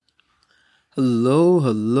Hello,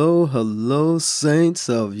 hello, hello, saints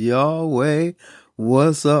of Yahweh.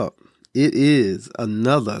 What's up? It is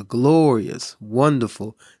another glorious,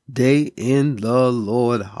 wonderful day in the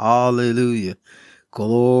Lord. Hallelujah.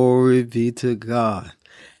 Glory be to God.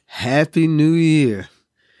 Happy New Year.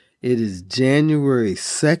 It is January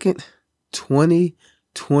 2nd,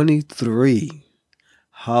 2023.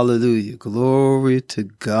 Hallelujah. Glory to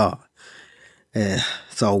God.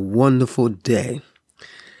 It's a wonderful day.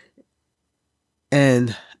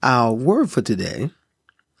 And our word for today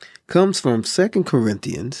comes from 2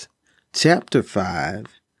 Corinthians chapter 5,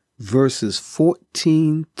 verses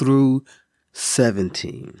 14 through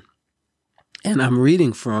 17. And I'm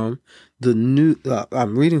reading from the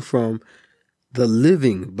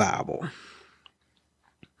Living Bible.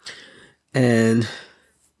 And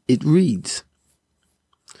it reads,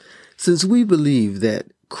 "Since we believe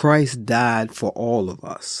that Christ died for all of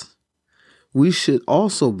us, we should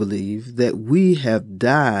also believe that we have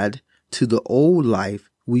died to the old life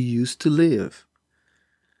we used to live.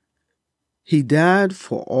 He died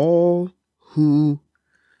for all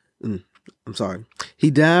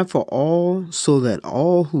He died for all so that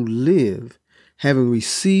all who live, having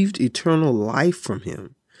received eternal life from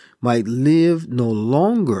him, might live no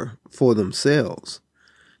longer for themselves,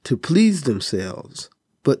 to please themselves,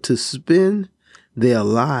 but to spend their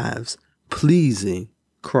lives pleasing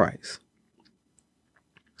Christ,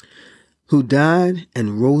 who died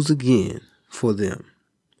and rose again for them.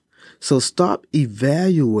 So stop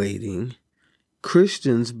evaluating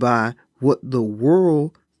Christians by what the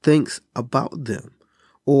world thinks about them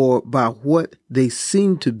or by what they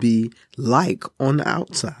seem to be like on the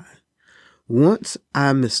outside. Once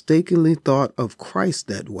I mistakenly thought of Christ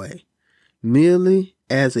that way, merely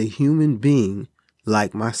as a human being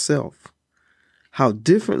like myself. How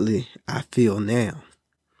differently I feel now.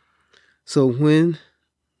 So when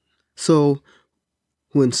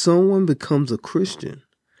someone becomes a Christian,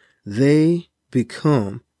 they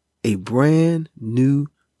become a brand new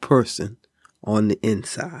person on the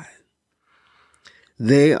inside.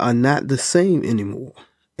 They are not the same anymore.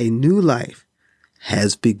 A new life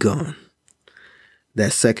has begun."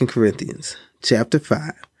 That's 2 Corinthians chapter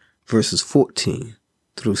 5, verses 14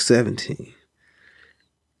 through 17.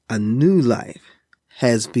 A new life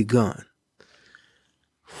has begun.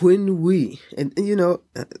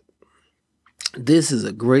 This is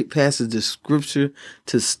a great passage of scripture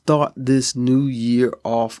to start this new year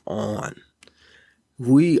off on.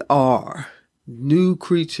 We are new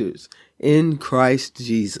creatures in Christ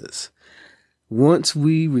Jesus. Once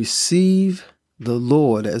we receive the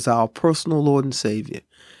Lord as our personal Lord and Savior,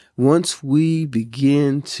 once we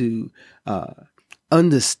begin to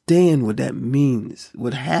understand what that means,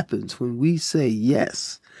 what happens when we say,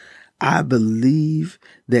 yes, I believe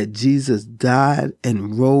that Jesus died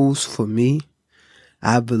and rose for me.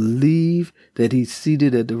 I believe that he's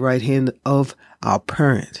seated at the right hand of our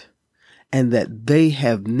parent and that they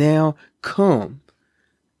have now come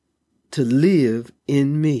to live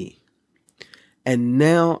in me. And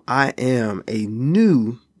now I am a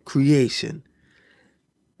new creation.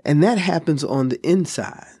 And that happens on the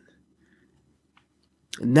inside,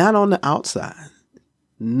 not on the outside.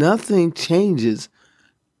 Nothing changes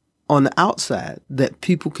on the outside that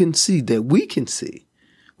people can see, that we can see.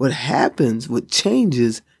 What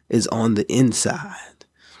changes is on the inside.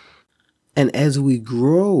 And as we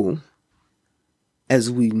grow, as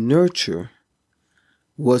we nurture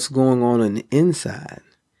what's going on the inside,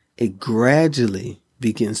 it gradually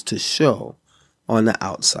begins to show on the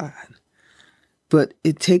outside. But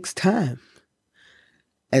it takes time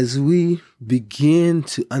as we begin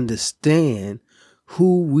to understand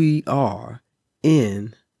who we are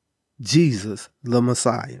in Jesus, the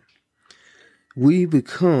Messiah. We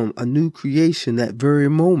become a new creation that very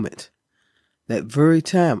moment, that very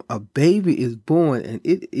time. A baby is born and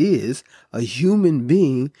it is a human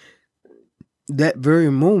being. That very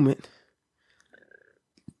moment,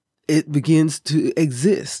 it begins to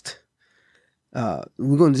exist. We're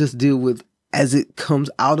going to just deal with as it comes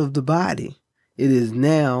out of the body. It is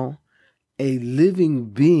now a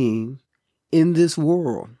living being in this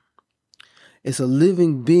world. It's a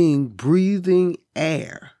living being breathing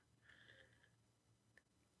air.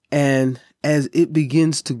 And as it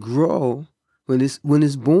begins to grow, when it's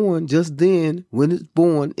born, just then, when it's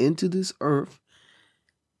born into this earth,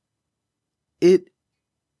 it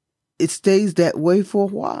stays that way for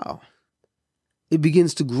a while. It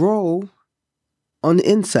begins to grow on the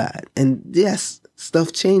inside. And yes,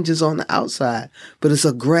 stuff changes on the outside, but it's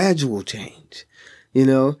a gradual change.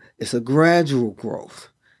 It's a gradual growth.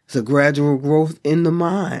 It's a gradual growth in the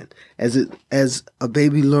mind as a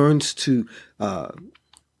baby learns to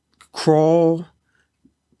crawl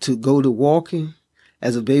to go to walking,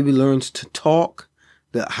 as a baby learns to talk,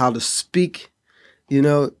 how to speak.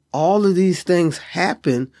 All of these things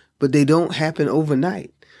happen, but they don't happen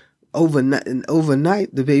overnight.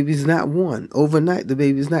 Overnight, the baby's not one. Overnight, the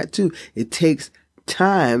baby's not two. It takes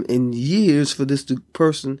time and years for this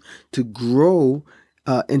person to grow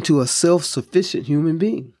into a self-sufficient human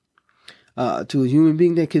being. To a human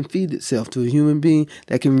being that can feed itself, to a human being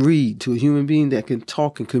that can read, to a human being that can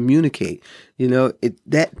talk and communicate.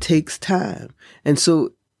 That takes time. And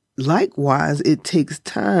so likewise, it takes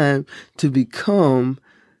time to become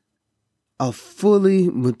a fully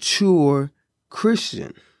mature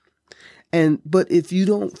Christian. But if you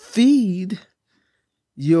don't feed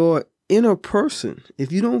your inner person,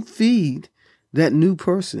 if you don't feed that new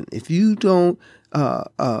person, if you don't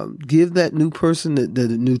give that new person the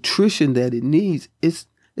nutrition that it needs, it's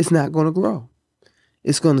not going to grow.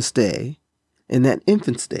 It's going to stay in that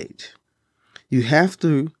infant stage. You have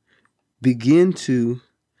to begin to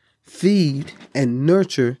feed and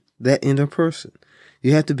nurture that inner person.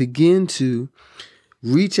 You have to begin to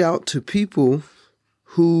reach out to people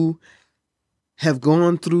who have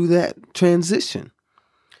gone through that transition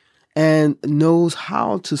and knows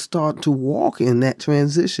how to start to walk in that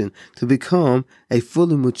transition to become a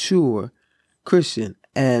fully mature Christian.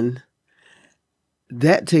 And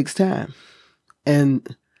that takes time.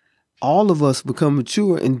 And all of us become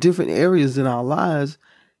mature in different areas in our lives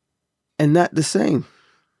and not the same.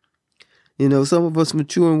 Some of us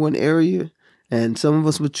mature in one area and some of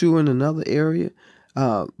us mature in another area.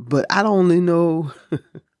 But I only know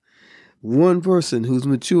one person who's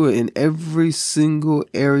mature in every single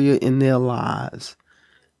area in their lives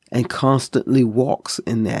and constantly walks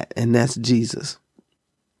in that, and that's Jesus.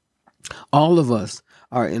 All of us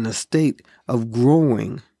are in a state of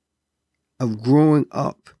growing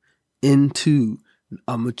up into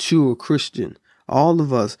a mature Christian. All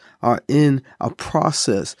of us are in a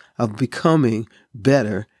process of becoming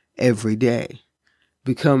better every day,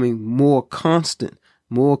 becoming more constant,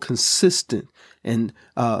 more consistent, and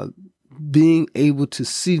being able to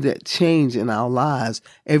see that change in our lives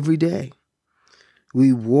every day.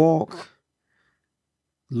 We walk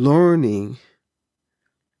learning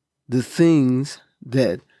the things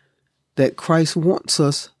that Christ wants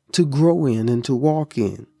us to grow in and to walk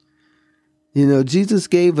in. Jesus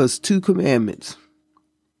gave us 2 commandments.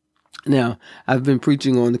 Now, I've been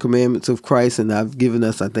preaching on the commandments of Christ, and I've given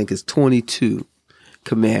us, I think it's 22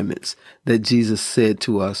 commandments that Jesus said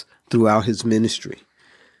to us throughout his ministry.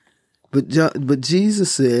 But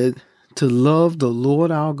Jesus said to love the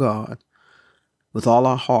Lord our God with all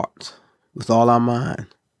our heart, with all our mind,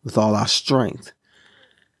 with all our strength,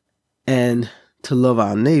 and to love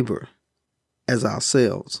our neighbor as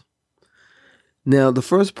ourselves. Now, the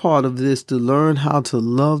first part of this, to learn how to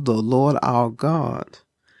love the Lord our God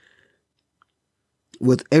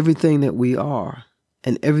with everything that we are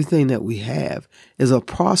and everything that we have, is a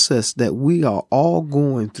process that we are all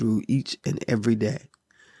going through each and every day.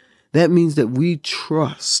 That means that we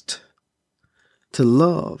trust. To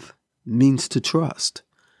love means to trust.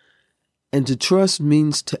 And to trust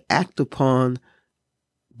means to act upon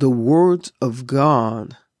the words of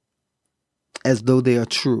God as though they are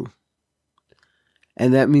true.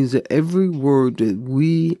 And that means that every word that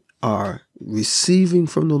we are receiving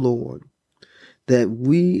from the Lord, that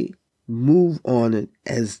we move on it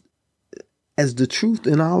as the truth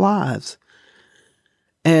in our lives.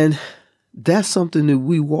 And that's something that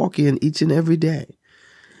we walk in each and every day.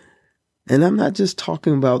 And I'm not just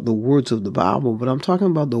talking about the words of the Bible, but I'm talking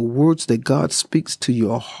about the words that God speaks to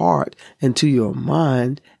your heart and to your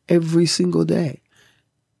mind every single day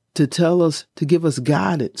to tell us, to give us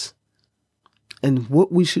guidance and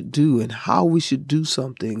what we should do and how we should do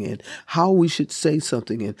something and how we should say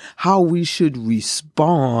something and how we should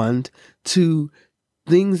respond to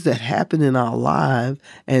things that happen in our life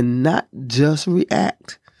and not just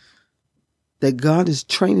react. That God is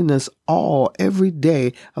training us all every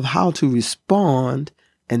day of how to respond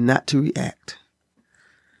and not to react.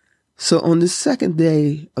 So on the second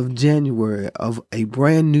day of January of a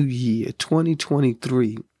brand new year,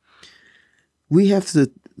 2023, we have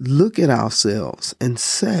to look at ourselves and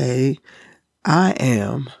say, I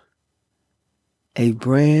am a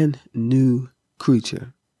brand new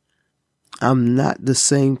creature. I'm not the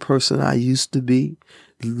same person I used to be.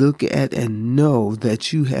 Look at and know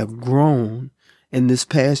that you have grown in this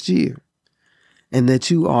past year and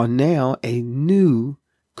that you are now a new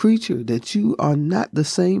creature, that you are not the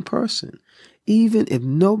same person, even if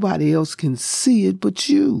nobody else can see it but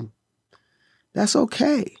you. That's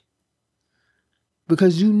okay.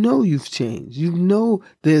 because you know you've changed. You know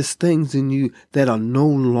there's things in you that are no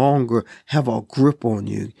longer have a grip on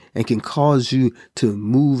you and can cause you to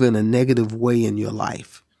move in a negative way in your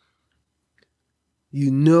life. You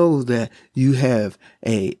know that you have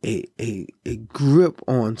a grip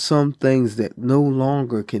on some things that no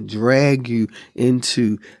longer can drag you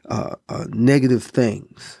into negative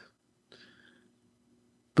things.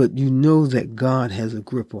 But you know that God has a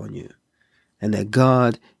grip on you and that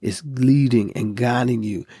God is leading and guiding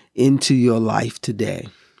you into your life today,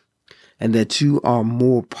 and that you are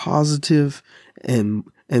more positive and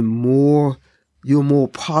you're more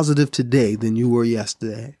positive today than you were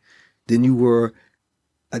yesterday, than you were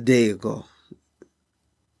a day ago.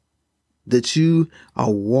 That you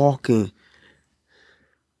are walking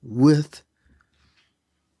with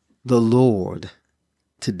the Lord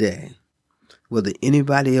today, whether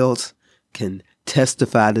anybody else can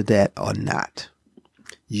testify to that or not.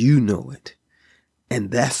 You know it. And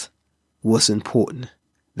that's what's important,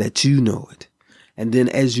 that you know it. And then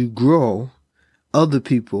as you grow, other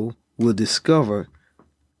people will discover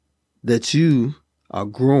that you are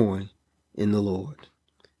growing in the Lord.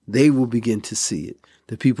 They will begin to see it.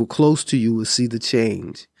 The people close to you will see the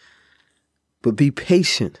change. But be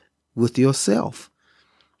patient with yourself.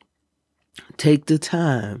 Take the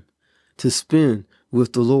time to spend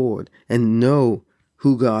with the Lord and know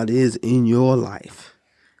who God is in your life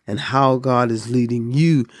and how God is leading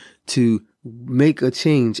you to make a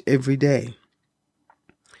change every day,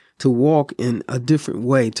 to walk in a different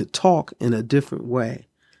way, to talk in a different way,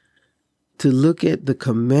 to look at the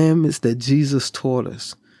commandments that Jesus taught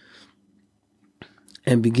us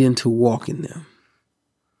and begin to walk in them.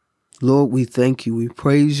 Lord, we thank you. We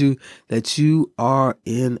praise you that you are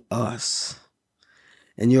in us.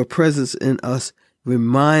 And your presence in us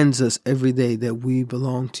reminds us every day that we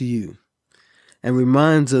belong to you, and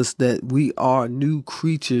reminds us that we are new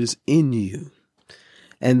creatures in you,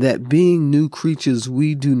 and that being new creatures,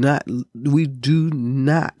 we do not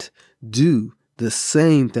do the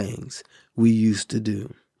same things we used to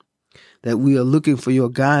do. That we are looking for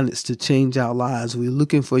your guidance to change our lives. We're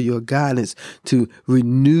looking for your guidance to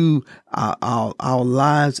renew our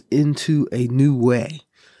lives into a new way,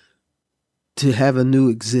 to have a new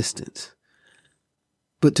existence.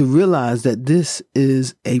 But to realize that this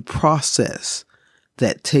is a process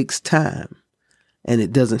that takes time and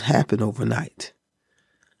it doesn't happen overnight.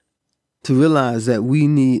 To realize that we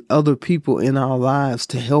need other people in our lives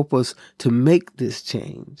to help us to make this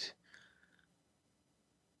change.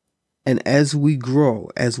 And as we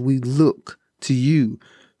grow, as we look to you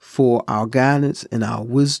for our guidance and our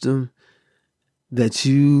wisdom, that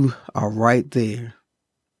you are right there.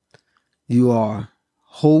 You are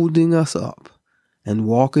holding us up and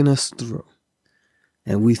walking us through.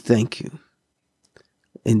 And we thank you.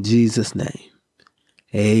 In Jesus' name,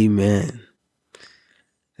 amen.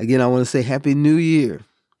 Again, I want to say Happy New Year.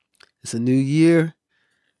 It's a new year.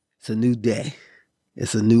 It's a new day.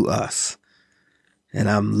 It's a new us. And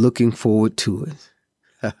I'm looking forward to it.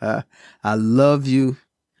 I love you,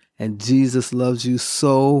 and Jesus loves you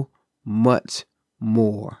so much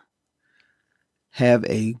more. Have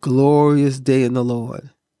a glorious day in the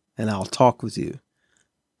Lord, and I'll talk with you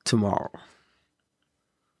tomorrow.